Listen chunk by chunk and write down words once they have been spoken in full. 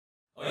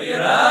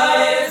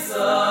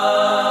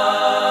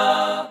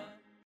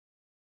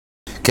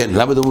כן,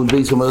 למה דמות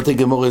בייס אומרת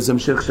הגמורה, זה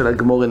המשך של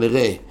הגמורה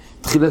נראה.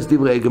 תחילת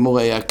דברי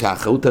הגמורה היה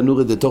ככה, הוא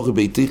תנור דתוכי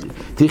ביתי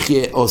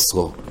תחיה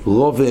אוסרו,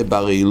 רובה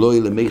ברי לא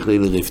ילמכלי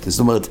לרפת. זאת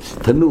אומרת,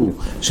 תנור,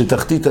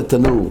 שתחתית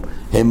התנור,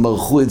 הם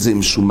מרחו את זה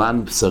עם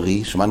שומן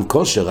בשרי, שומן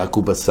כושר, רק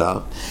הוא בשר,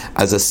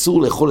 אז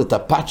אסור לאכול את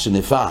הפת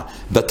שנפה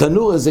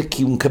בתנור הזה,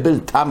 כי הוא מקבל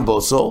טעם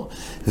באוסור,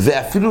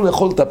 ואפילו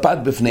לאכול את הפת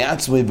בפני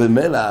עצמו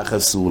במלח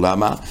אסור.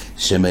 למה?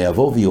 שמה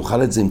יבוא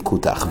ויוכל את זה עם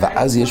קוטח,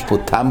 ואז יש פה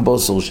טעם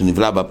באוסור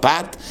שנבלע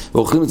בפת,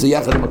 ואוכלים את זה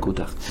יחד עם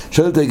הקוטח.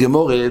 שואלת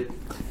הגמורה,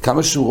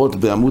 כמה שורות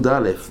בעמוד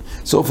א',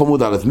 סוף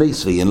עמוד א',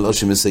 מייסרי, אין לו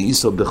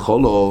שמסייסו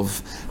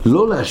בחולוב,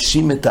 לא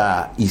להאשים את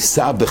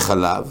העיסה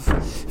בחלב,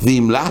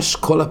 וימלש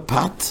כל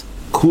הפת,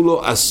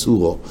 כולו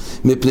אסורו,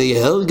 מפני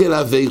הרגל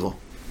עבירו.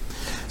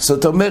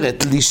 זאת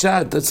אומרת,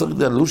 לישה, אתה צריך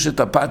ללוש את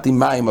הפת עם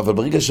מים, אבל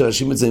ברגע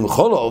שלהאשים את זה עם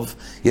חולוב,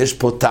 יש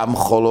פה טעם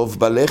חולוב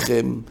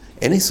בלחם,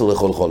 אין איסור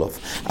לאכול חולוב,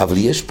 אבל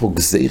יש פה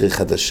גזירה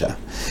חדשה.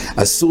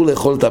 אסור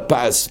לאכול את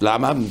הפס,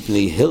 למה?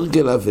 מפני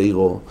הרגל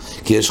עבירו,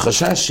 כי יש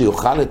חשש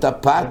שיאכל את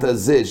הפת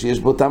הזה, שיש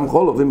בו טעם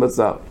חולוב עם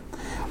בשר.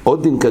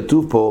 עוד דין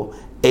כתוב פה,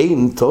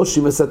 אין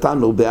תושים את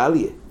התנור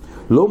בעליה.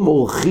 לא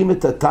מורחים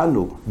את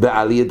התנור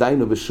בעליה,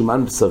 דיינו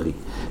בשומן בשרי.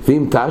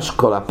 ואם תש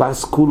כל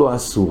הפס כולו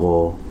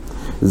אסורו.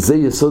 זה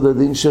יסוד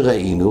הדין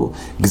שראינו,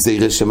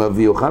 גזירה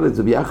שמביא יאכל את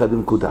זה ביחד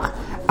עם קוטח,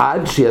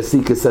 עד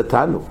שיסיק את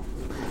התנור.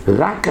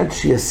 רק עד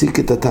שיסיק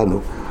את התנור.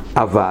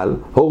 אבל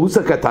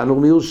הורוסק התנור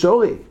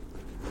מירשורי.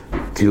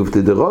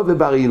 תיובטה דרוב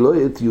וברי לא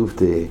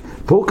תיובטה.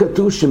 פה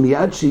כתוב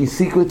שמיד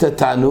שהסיקו את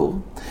התנור,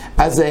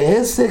 אז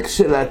ההסק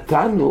של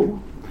התנור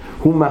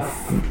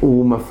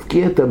הוא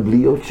מפקיע את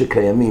הבליות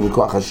שקיימים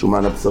מכוח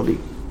השומן הבשרי.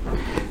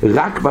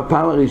 רק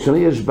בפעם הראשונה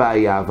יש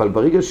בעיה, אבל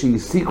ברגע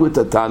שהסיקו את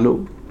התנור,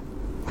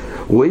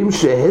 רואים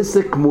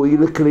שהסק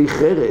מועיל לכלי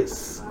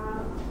חרס.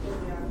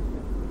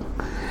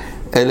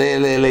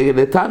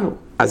 לתנור.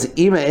 אז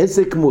אם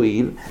העסק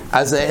מועיל,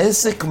 אז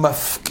העסק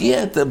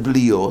מפקיע את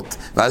הבליות,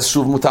 ואז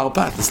שוב מותר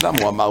פת. אז למה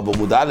הוא אמר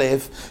בעמוד א'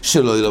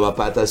 שלא יהיה לו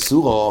בפת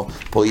אסורו?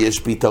 פה יש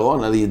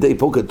פתרון על ידי,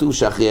 פה כתוב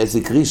שאחרי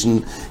העסק ראשון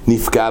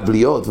נפקע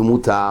הבליות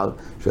ומותר.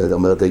 שאתה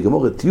אומרת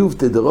הגמורה,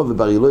 תיובטה דרוב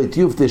וברי לא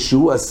תיובטה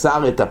שהוא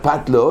אסר את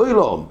הפת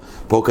לאוילום.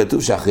 פה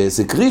כתוב שאחרי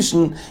העסק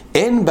ראשון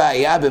אין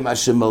בעיה במה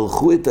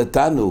שמרחו את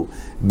התנור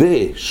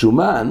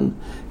בשומן,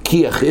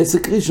 כי אחרי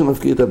העסק ראשון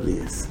מפקיע את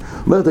הבלייס.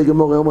 אומרת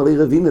הגמורה, אומר לי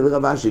רבינה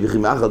לרבשי, וכי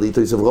מאחר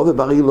דאיתו יסב רוב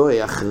וברי לא,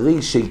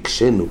 אחרי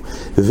שהקשנו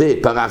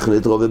ופרחנו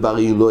את רוב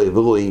וברי לא,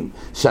 ורואים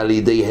שעל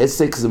ידי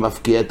הסק זה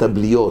מפקיע את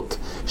הבליות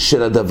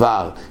של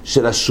הדבר,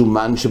 של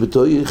השומן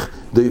שבתוך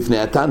דפני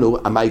התנור.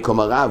 אמי קום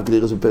הרב,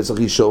 גדיר שפסח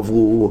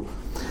ישוברו.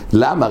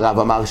 למה רב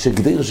אמר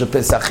שגדיר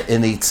שפסח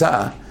אין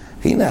עצה?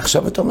 הנה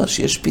עכשיו אתה אומר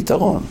שיש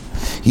פתרון.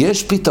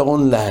 יש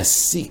פתרון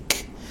להסיק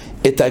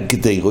את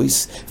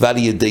הגדרויס, ועל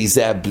ידי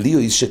זה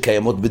הבליוס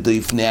שקיימות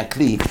בדפני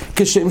הכלי,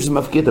 כשם שזה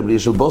מפקיע את הבליה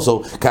של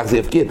בוסור, כך זה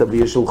יפקיע את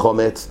הבליה של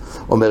חומץ.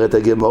 אומרת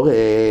הגמורה,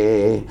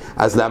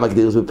 אז למה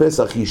גדרויס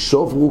בפסח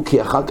ישוברו?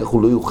 כי אחר כך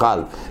הוא לא יוכל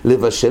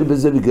לבשל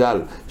בזה,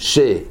 בגלל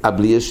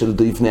שהבליה של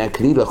דפני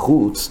הכלי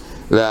לחוץ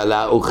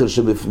לאוכל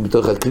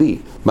שבתוך הכלי.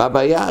 מה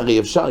הבעיה? הרי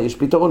אפשר, יש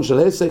פתרון של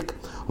הסק.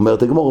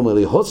 אומרת הגמור, אומר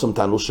לי, הוסם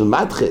תנור של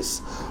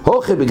מדחס,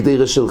 הוכה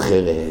בגדירה של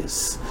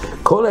חרס.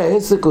 כל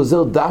העסק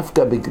עוזר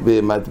דווקא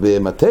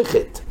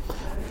במתכת,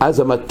 אז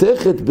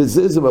המתכת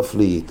בזה זה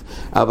מפליט,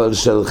 אבל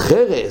של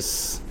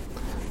חרס,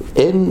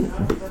 אין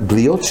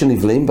בליות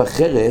שנבלעים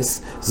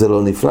בחרס, זה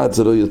לא נפלט,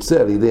 זה לא יוצא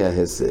על ידי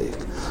העסק.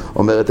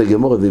 אומרת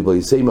הגמור, ובו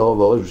יסי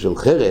מרוב הראש של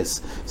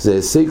חרס,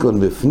 זה סייקון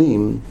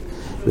בפנים,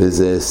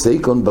 וזה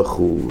סייקון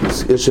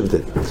בחוץ. יש הבדל.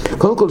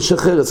 קודם כל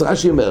שחרס,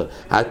 רש"י אומר,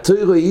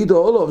 התוירו יידו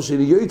אולוב של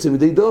יוצא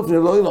מדי דופן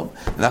לא ילום.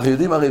 אנחנו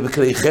יודעים הרי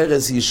בכלי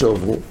חרס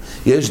ישוברו,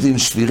 יש דין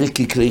שבירי,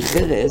 כי כלי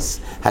חרס,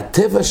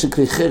 הטבע של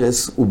כלי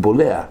חרס הוא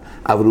בולע,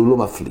 אבל הוא לא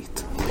מפליט.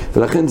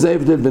 ולכן זה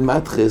ההבדל בין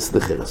מדחס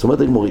לחרס. זאת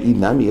אומרת, הגמור,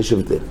 אינם יש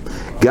הבדל.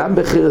 גם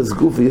בחרס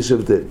גוף יש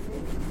הבדל.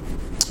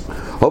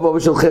 הובה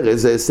של חרס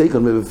זה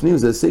סייקון מבפנים,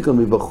 זה סייקון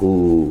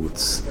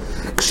מבחוץ.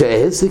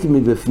 כשהעסק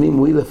מבפנים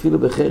הוא אפילו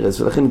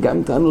בחרס, ולכן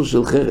גם תנור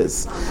של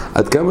חרס,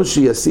 עד כמה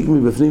שיסיק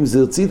מבפנים זה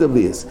יוציא את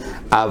הבליס.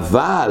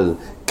 אבל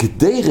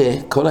גדירה,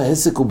 כל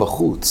העסק הוא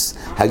בחוץ.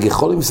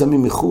 הגחולים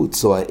שמים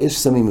מחוץ, או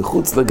האש שמים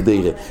מחוץ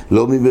לגדירה,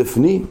 לא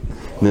מבפנים.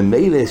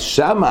 ממילא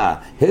שמה,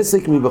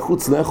 העסק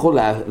מבחוץ לא יכול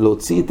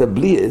להוציא את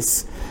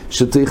הבליס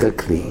שתוך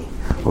הכלי.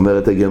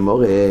 אומרת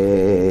הגמורה,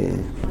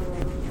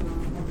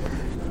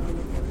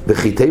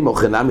 וחיטי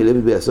מוכנה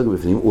מלוי ביעסוק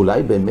בפנים,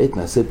 אולי באמת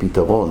נעשה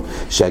פתרון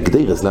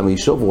שהגדרס, למה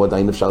ישוב, הוא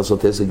עדיין אפשר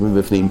לעשות עסק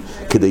מבפנים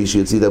כדי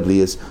שיוציא את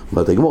הבליס.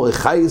 אומרת הגמור,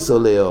 חייס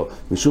עולהו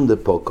משום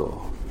דפוקו.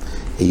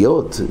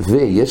 היות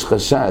ויש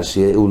חשש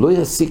שהוא לא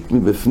יסיק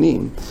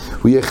מבפנים,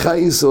 הוא יהיה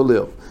חייס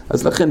עולהו.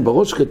 אז לכן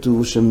בראש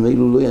כתוב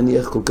שממילא לא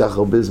יניח כל כך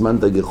הרבה זמן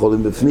את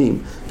הגחולים בפנים,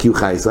 כי הוא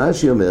חי.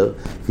 רש"י אומר,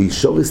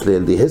 וישור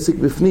ישראל די הסק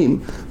בפנים,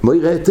 מו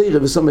יראה תרא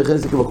וסומך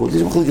הסק בחוץ.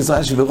 יש מחלוקת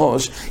רש"י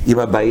בראש, עם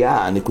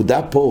הבעיה,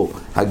 הנקודה פה,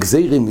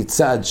 הגזירים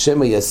מצד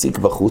שמא יסיק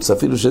בחוץ,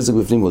 אפילו שהסק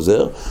בפנים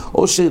עוזר,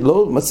 או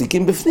שלא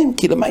מסיקים בפנים,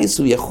 כי למה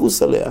הוא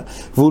יחוס עליה,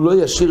 והוא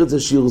לא ישאיר את זה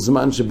שיעור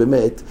זמן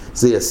שבאמת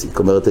זה יסיק.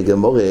 אומרת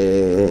הגמרא,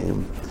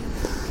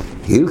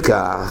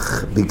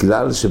 הילקח,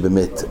 בגלל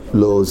שבאמת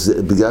לא,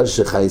 בגלל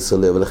שחי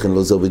סולה ולכן לא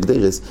עוזר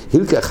בגדרס,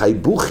 הילקח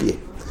היבוכיה.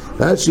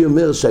 רש"י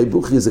אומר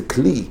שהיבוכיה זה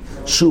כלי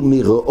שהוא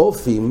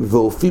מרעופים,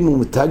 ועופים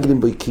ומתגלים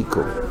בו קיקו.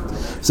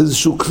 זה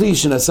איזשהו כלי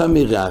שנעשה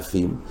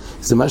מרעפים,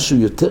 זה משהו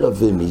יותר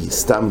עבה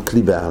מסתם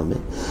כלי בעלמה,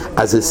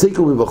 אז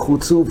הסיקו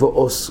מבחוצו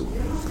ועושו.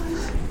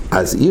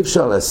 אז אי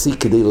אפשר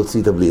להסיק כדי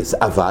להוציא את הבליס,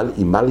 אבל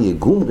אם מה לי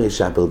יגומרי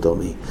שבר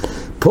דומי,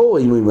 פה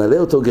אם הוא ימלא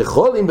אותו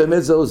גחולים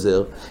באמת זה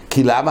עוזר.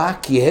 כי למה?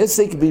 כי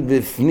הסק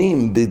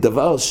בפנים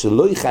בדבר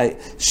שלא יחי,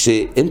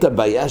 שאין את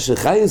הבעיה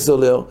שחי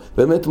סולר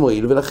באמת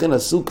מועיל, ולכן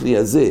הסוק לי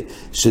הזה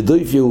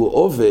שדויף יהוא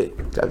עובה,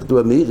 כך כתוב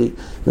המאירי,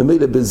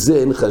 ומילא בזה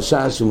אין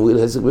חשש שמועיל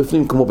הסק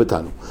בפנים כמו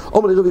בתנו.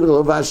 אומר לי רבי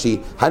רבשי,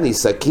 הני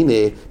סכינה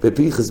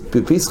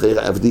בפיסחי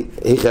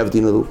איך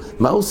עבדינו לו,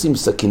 מה עושים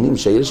סכינים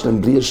שיש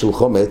להם בלי של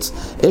חומץ,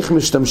 איך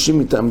משתמשים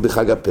איתם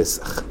בחג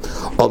הפסח?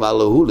 אומר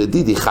לו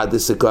לדידי חד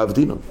עסקו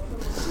עבדינו.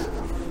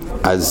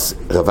 אז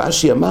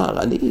רבשי אמר,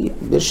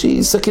 יש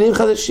לי סכינים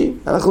חדשים,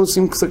 אנחנו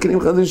עושים סכינים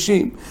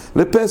חדשים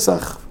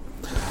לפסח.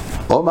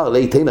 הוא אמר,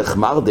 ליתן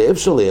החמר דאב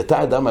שלי,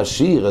 אתה אדם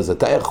עשיר, אז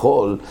אתה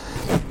יכול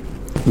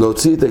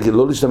להוציא,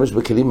 לא להשתמש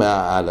בכלים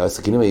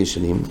הסכינים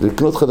הישנים,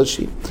 לקנות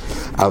חדשים.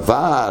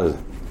 אבל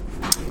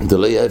זה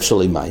לא יהיה אפשר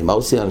למים, מה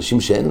עושים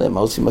אנשים שאין להם, מה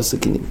עושים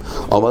הסכינים?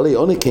 הוא אמר לי,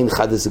 עונה כן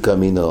חד עסקו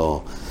אמינו,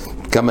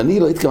 גם אני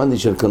לא התכוונתי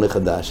של קונה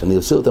חדש, אני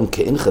עושה אותם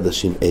כאין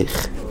חדשים,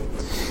 איך?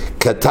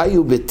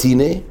 כתאיו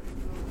בתינה,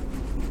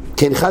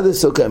 כן חד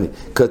עשו קאמין,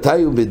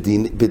 כתאיו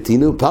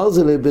בתינו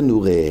פרזלה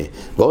בנורה,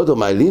 ועוד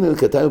אומיילינו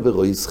כתאיו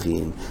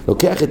ברויסחין,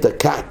 לוקח את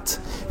הכת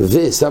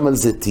ושם על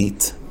זה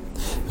טיט,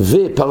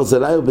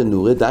 ופרזלאיו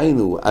בנורה,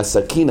 דיינו,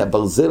 הסכין,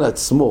 הברזל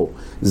עצמו,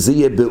 זה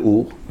יהיה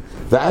באור,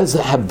 ואז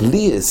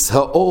הבליאס,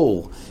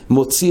 האור,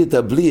 מוציא את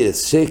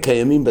הבליאס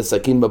שקיימים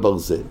בסכין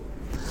בברזל.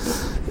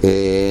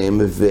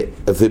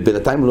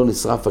 ובינתיים לא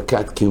נשרף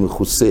הכת כי הוא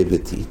מכוסה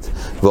בטיט,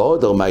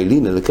 ועוד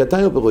ארמיילין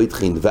לקטאיו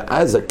ברויתחין,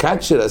 ואז הכת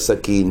של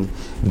הסכין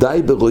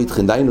די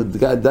ברויתחין,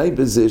 די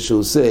בזה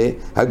שעושה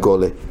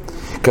הגולה.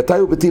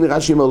 קטאיו בתין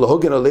רש"י אומר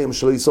להוגן עליהם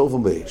שלא ישרפו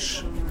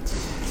באש.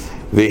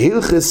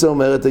 והילכס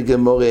אומרת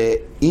הגמורה,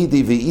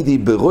 אידי ואידי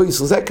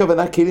ברויסחין, זה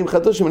הכוונה כלים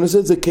חדושים, אני עושה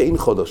את זה כאין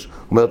חודש.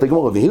 אומרת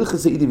הגמורה,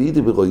 והילכס אידי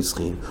ואידי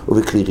ברויסחין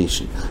ובכלי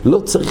רישין. לא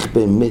צריך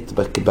באמת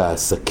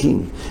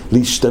בסכין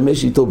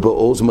להשתמש איתו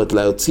באור, זאת אומרת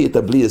להוציא את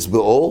הבליאס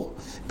באור,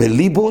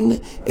 בליבון,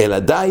 אלא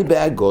די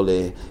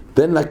בהגולה,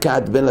 בין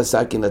לכת, בין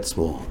לסכין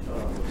עצמו.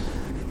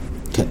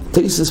 כן,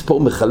 תייסס פה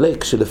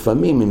מחלק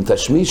שלפעמים אם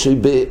תשמישי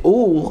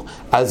באור,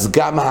 אז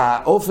גם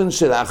האופן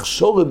של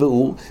ההכשור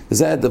באור,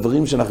 וזה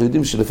הדברים שאנחנו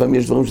יודעים שלפעמים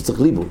יש דברים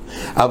שצריך ליבון,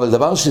 אבל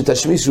דבר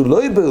שתשמישו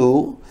לא יהיה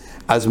באור,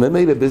 אז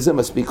ממילא בזה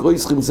מספיק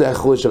רויסחין, זה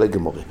אחרי של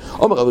הגמורה.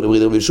 אומר רבי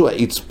יהושע,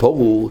 איץ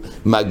פורור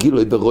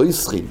מגילוי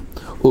ברויסחין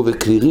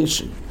ובכלי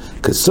רישין,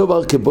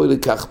 כסובר כבוי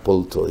לקח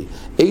פולטוי.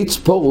 עץ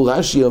פורור,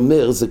 רש"י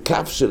אומר, זה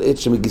כף של עץ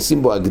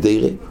שמגיסים בו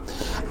הגדרה,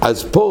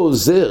 אז פה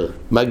עוזר,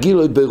 מגיל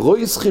לו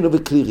ברויסחין או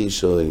בכלי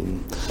ראשון.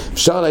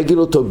 אפשר להגיל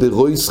אותו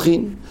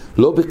ברויסחין,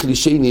 לא בכלי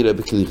שני אלא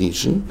בכלי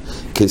ראשון,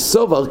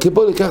 כסובר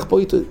כבוי לקח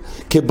פולטוי,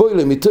 כבוי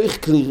למתוך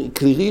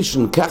כלי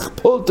ראשון, כך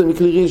פולטוי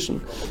מכלי ראשון.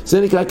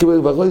 זה נקרא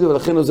כבוי ברויסחין,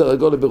 ולכן עוזר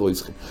הגולה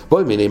ברויסחין.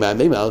 בואי מיני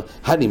מהמימר,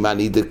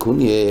 הנימני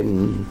דקוניה,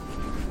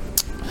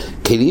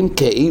 כלים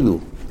כאלו,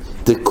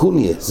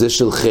 דקוניה זה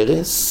של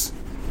חרס,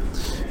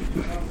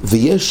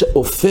 ויש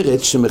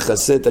עופרת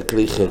שמכסה את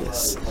הכלי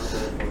חרס.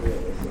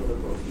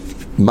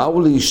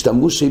 מהו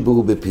להשתמש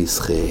בו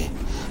בפסחי?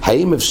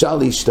 האם אפשר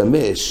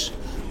להשתמש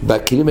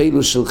בכלים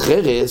האלו של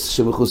חרס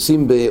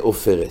שמכוסים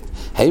בעופרת?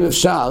 האם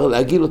אפשר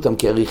להגיל אותם?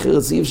 כי הרי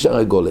חרס אי אפשר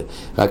הגולה,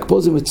 רק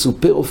פה זה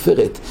מצופה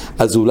עופרת,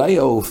 אז אולי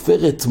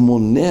העופרת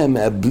מונע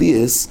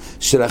מהבליאס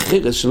של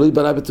החרס שלא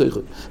ייבלע בתוכו.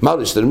 מהו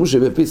להשתמש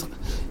בפסחי?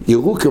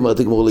 ירוק, אומרת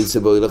הגמור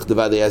ליסבו, ילך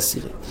דבר די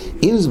אסירי.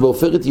 אם זה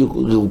בעופרת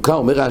ירוקה,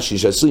 אומר רש"י,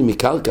 שעשוי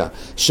מקרקע,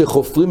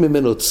 שחופרים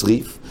ממנו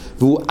צריף,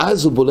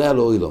 ואז הוא בולע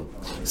לו אילום.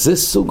 זה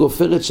סוג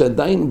עופרת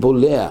שעדיין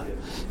בולע,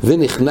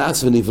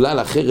 ונכנס ונבלע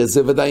לחרס,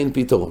 זה ודאי אין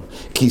פתרון.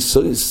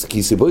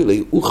 כי סיבוי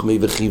לי אוכמי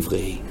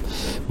וחברי.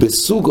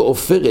 בסוג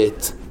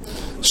עופרת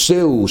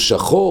שהוא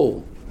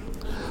שחור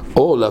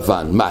או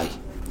לבן, מאי.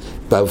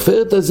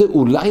 בעופרת הזה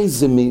אולי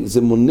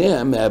זה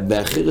מונע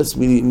מהחרס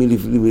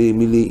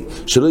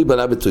שלא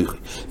ייבלע בתוכו.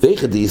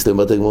 ואיך דייסט,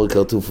 אמרת הגמור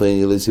כרטוף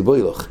לא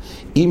סיבוי לך.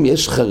 אם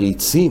יש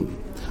חריצים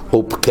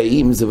או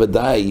פקעים, זה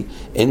ודאי,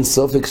 אין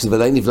סופק שזה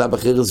ודאי נבלע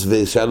בחרס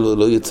ושאלו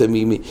לא יוצא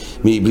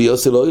מבלי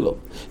עושה לא אילו.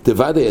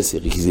 תוודאי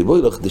אסירי, כי זה בוא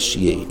ילך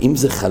דשייה, אם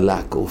זה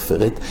חלק או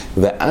עופרת,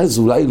 ואז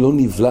אולי לא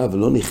נבלע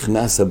ולא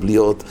נכנס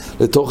הבליעות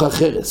לתוך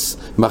החרס,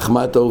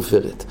 מחמת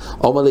העופרת.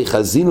 אומר לי,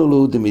 חזינו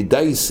לו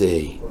דמידי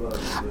סי.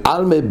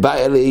 על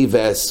מבעלי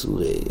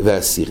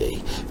והסירי,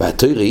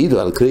 והתורה העידו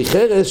על כלי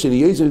חרס של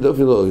יועצים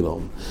מדופן לאוילום.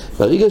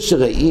 ברגע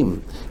שראים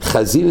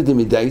חזילה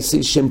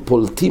דמדייסי שהם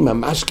פולטים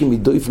ממש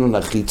כמדופן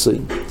החיצוי,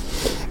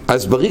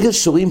 אז ברגע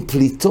שרואים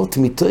פליטות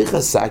מתוך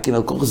הסכין,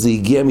 על כך זה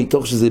הגיע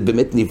מתוך שזה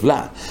באמת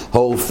נבלע,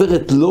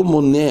 העופרת לא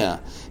מונע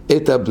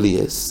את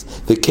הבליאס,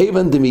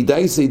 וכיוון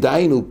דמדייסי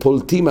דיינו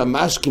פולטים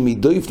ממש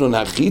כמדופן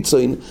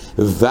החיצוי,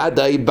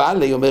 ודאי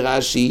בעלי, אומר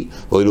רש"י,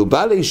 אוילו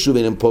בעלי שוב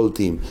אינם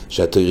פולטים,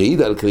 שהתורה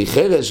העידה על כלי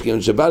חרס,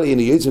 שכיוון שבעלי אין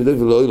יועצים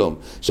מדופן לאוילום,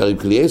 שהרי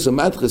כלי עשר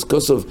מתחס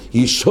כוסוף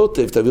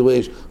ישוטף, תעביר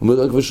באש,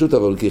 אומר רק פשוט,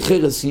 אבל כלי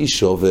חרס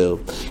ישובר.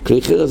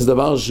 כלי חרס זה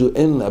דבר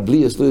שאין,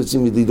 הבליאס לא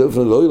יוצאים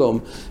מדופן לאוילום,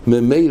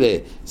 ממילא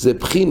זה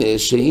בחינה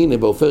שהנה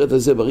בעופרת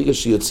הזה, ברגע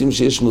שיוצאים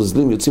שיש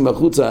נוזלים, יוצאים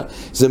החוצה,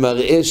 זה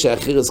מראה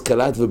שהחרס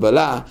קלט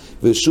ובלע,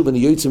 ושוב אני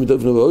יוצאים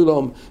מדופן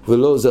לאוילום,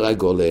 ולא זה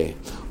רק עולה.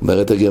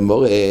 אומרת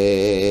הגמרא,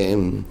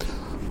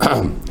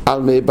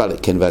 על מבעלי,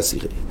 כן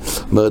והסירי.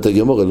 אומרת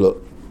הגמרא, לא.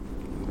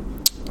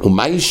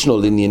 ומה ישנו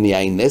לעניין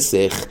יין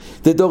נסך?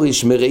 זה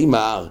דורש מראי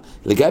מר.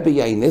 לגבי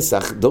יין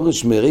נסך,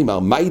 דורש מראי מר,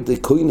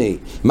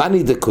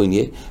 מני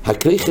דקויניה,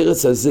 הכלי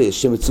חרס הזה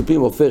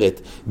שמצופים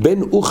עופרת,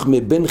 בין אוכמה,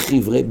 בין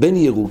חבר'ה, בין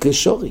ירוקה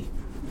שורי.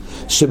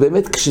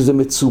 שבאמת כשזה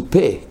מצופה,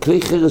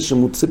 כלי חרס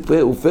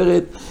שמצופה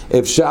עופרת,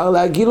 אפשר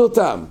להגיל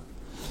אותם.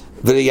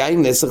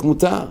 וליין נסך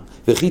מותר.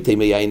 וכי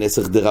תימא יין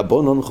נסך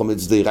דרבונון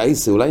חומץ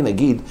דרייסה, אולי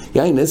נגיד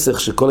יין נסך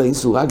שכל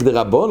האיסור רק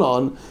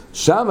דרבונון,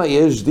 שם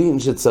יש דין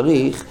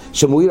שצריך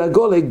שמועיל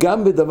הגולה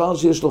גם בדבר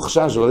שיש לו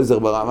חשש, או איזה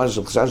ברמה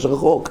של חשש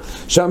רחוק,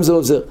 שם זה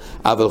עוזר.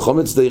 אבל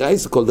חומץ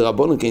דרייסה, כל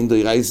דרבונון כן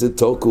דרייסה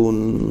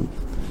תוקון.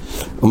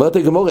 אומרת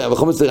הגמרא, אבל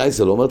חומץ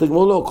דרייסה לא, אומרת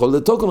הגמרא לא, כל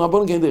דתוקון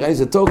רבון כן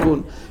דרייסה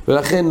תוקון,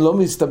 ולכן לא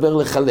מסתבר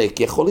לחלק.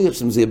 יכול להיות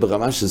שזה יהיה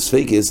ברמה של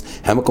ספיקס,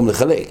 היה מקום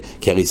לחלק,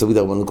 כי הרי סוג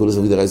דרבון כל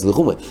סוג דרייסה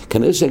לחומרה.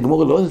 כנראה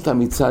שהגמרא לא הייתה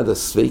מצד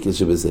הספיקס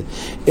שבזה,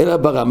 אלא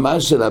ברמה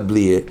של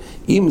הבליה,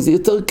 אם זה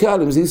יותר קל,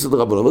 אם זה יסוד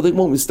רבון. אומרת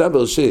הגמרא,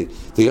 מסתבר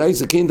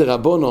שדרייסה כן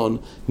דרבונון,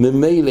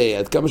 ממילא,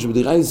 עד כמה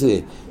שבדרייסה,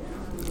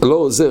 לא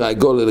עוזר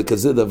הגול אלא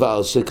כזה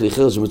דבר שכלי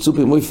חרס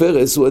שמצופי מוי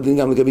פרס הוא עדין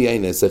גם לגבי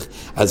יין נסך.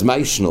 אז מה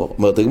ישנו?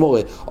 אומרת הגמרא,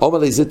 אומר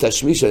לי זה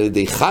תשמיש על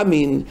ידי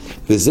חמין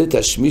וזה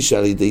תשמיש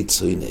על ידי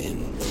צוינן.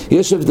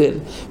 יש הבדל,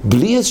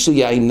 בליאס של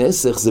יין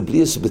נסך זה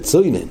בליאס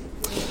בצוינן.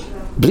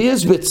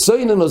 בליאס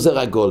בצוינן עוזר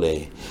הגולה,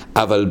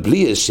 אבל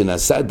בליאס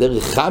שנעשה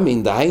דרך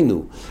חמין,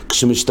 דהיינו,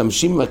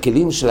 כשמשתמשים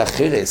בכלים של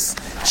החרס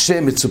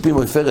שמצופים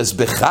מוי פרס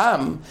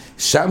בחם,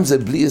 שם זה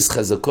בליאס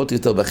חזקות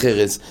יותר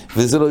בחרס,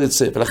 וזה לא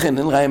יוצא. ולכן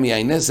אין ראיה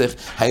מיין נסך,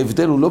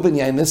 ההבדל הוא לא בין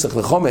יין נסך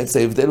לחומץ,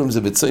 ההבדל הוא אם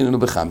זה בצוינן או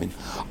בחמין.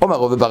 אומר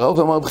רבי ברב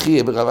ואומר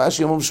בחייה, ברב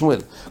אשי אומר בשמואל,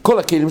 כל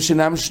הכלים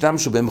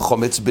שנשתמשו בהם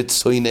חומץ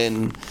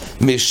בצוינן,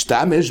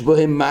 משתמש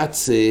בהם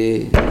מצה.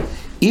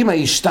 אם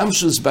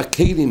ההשתמשוס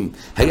בכלים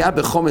היה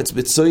בחומץ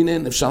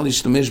בצוינן, אפשר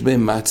להשתמש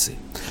בהם מצה.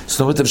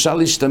 זאת אומרת, אפשר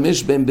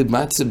להשתמש בהם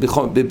במצה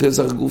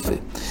בפסח גופה.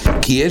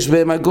 כי יש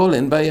בהם עגול,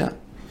 אין בעיה.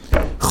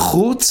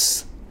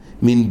 חוץ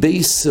מן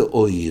בי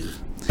סעויר.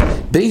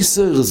 בי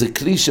סעויר זה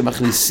כלי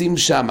שמכניסים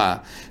שם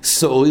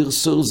סעויר.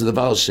 סעויר זה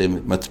דבר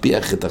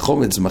שמטפיח את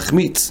החומץ,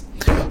 מחמיץ.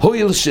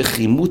 הויל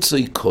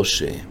שחימוצוי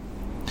קושה.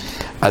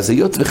 אז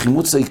היות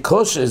וחימוצי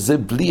קושה זה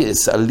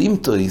בליאס,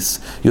 הלימטויס,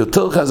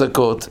 יותר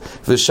חזקות,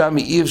 ושם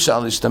אי אפשר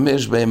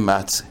להשתמש בהם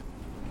מצה.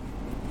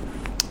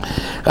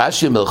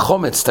 רש"י אומר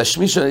חומץ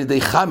תשמיש על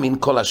ידי חמין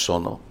כל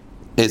השונו.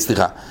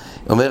 סליחה,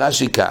 אומר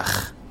רש"י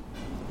כך,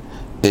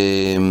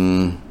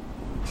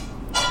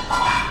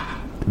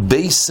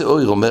 בי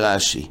סעור, אומר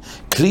רש"י,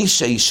 כלי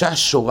שהאישה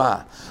שורה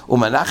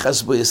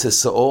ומנחס בו יעשה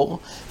סעור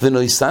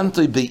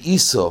ונויסנטוי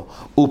באיסו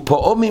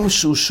ופעומים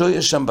שהוא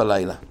שויה שם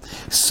בלילה.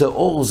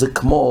 סעור זה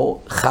כמו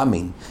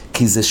חמין,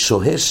 כי זה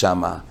שוהה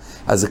שם,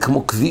 אז זה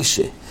כמו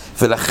כבישה,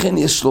 ולכן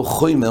יש לו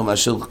חומר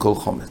מאשר כל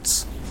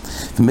חומץ.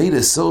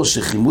 ומילא סעור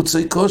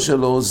שחימוצוי כושר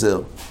לא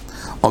עוזר.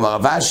 אומר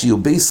רבשי, הוא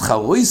בייס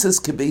חרויסס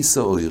כבייס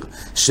סעור,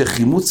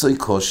 שחימוצוי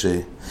כושר.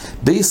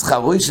 בייס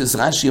חרויסס,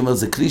 רש"י אומר,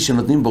 זה כלי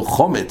שנותנים בו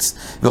חומץ,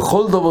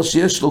 וכל דבר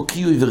שיש לו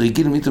קיוי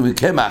ורגיל מיתו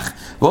מקמח,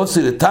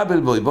 ועושה לטבל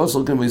בו, ועושה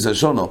כמו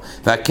איזשונו,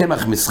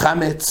 והקמח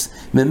מסחמץ,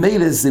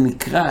 ממילא זה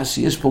נקרא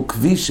שיש פה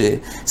כבישה,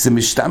 זה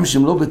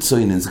משתמשים לא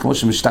בצוינן, זה כמו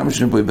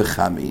שמשתמשים בו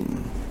בחמין.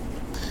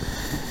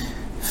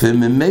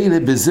 וממילא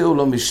בזה הוא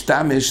לא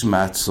משתמש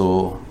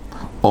מצו.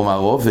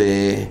 אומרו,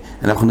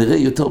 ואנחנו נראה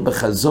יותר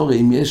בחזור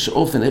אם יש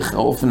אופן, איך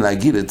האופן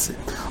להגיד את זה.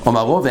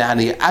 אומרו,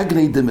 ואני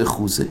אגני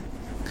דמחוזה.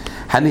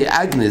 אני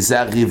אגנה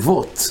זה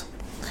הריבות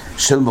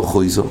של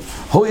מחויזו.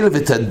 הואיל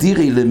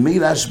ותדירי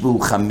למילש בו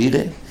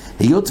חמירה,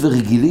 היות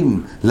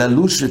ורגילים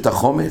ללוש את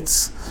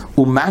החומץ,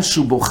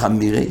 ומשהו בו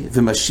חמירה,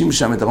 ומשים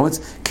שם את החומץ,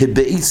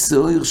 כבאי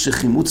סעור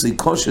שחימוצי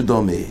קושה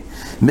דומה.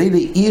 מילא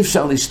אי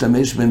אפשר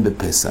להשתמש בהם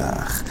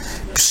בפסח.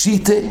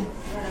 פשיטה.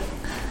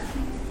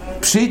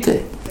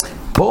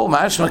 פה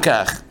משמע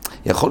כך,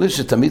 יכול להיות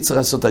שתמיד צריך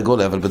לעשות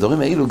הגולה, אבל בדברים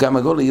האלו גם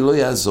הגולה לא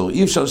יעזור,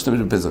 אי אפשר להשתמש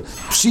בפסח.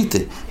 פשיטה,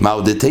 מה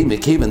עודתי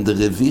מכיוון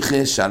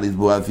דרוויחה שעל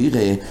יתבוא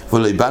אווירה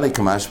ולא יבא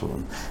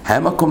לכמשפון. היה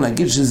מקום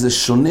להגיד שזה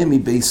שונה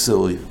מבי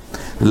סויר.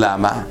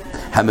 למה?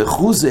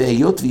 המחוזה,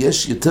 היות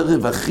ויש יותר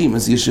רווחים,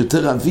 אז יש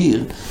יותר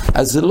אוויר,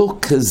 אז זה לא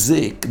כזה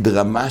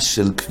ברמה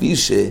של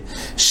כביש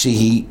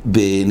שהיא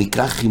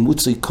נקרא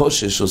חימוצי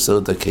קושה שעושה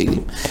את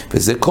הכלים.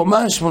 וזה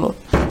קומה שמונות,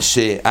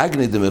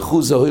 שאגני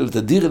דמחוזה הועיל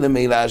תדיר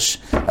למילש,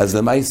 אז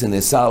למה זה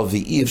נאסר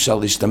ואי אפשר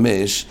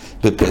להשתמש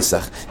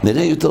בפסח.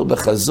 נראה יותר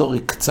בחזור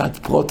קצת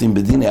פרוטים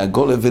בדיני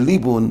הגולה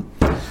וליבון,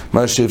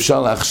 מה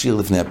שאפשר להכשיר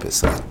לפני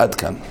הפסח. עד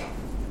כאן.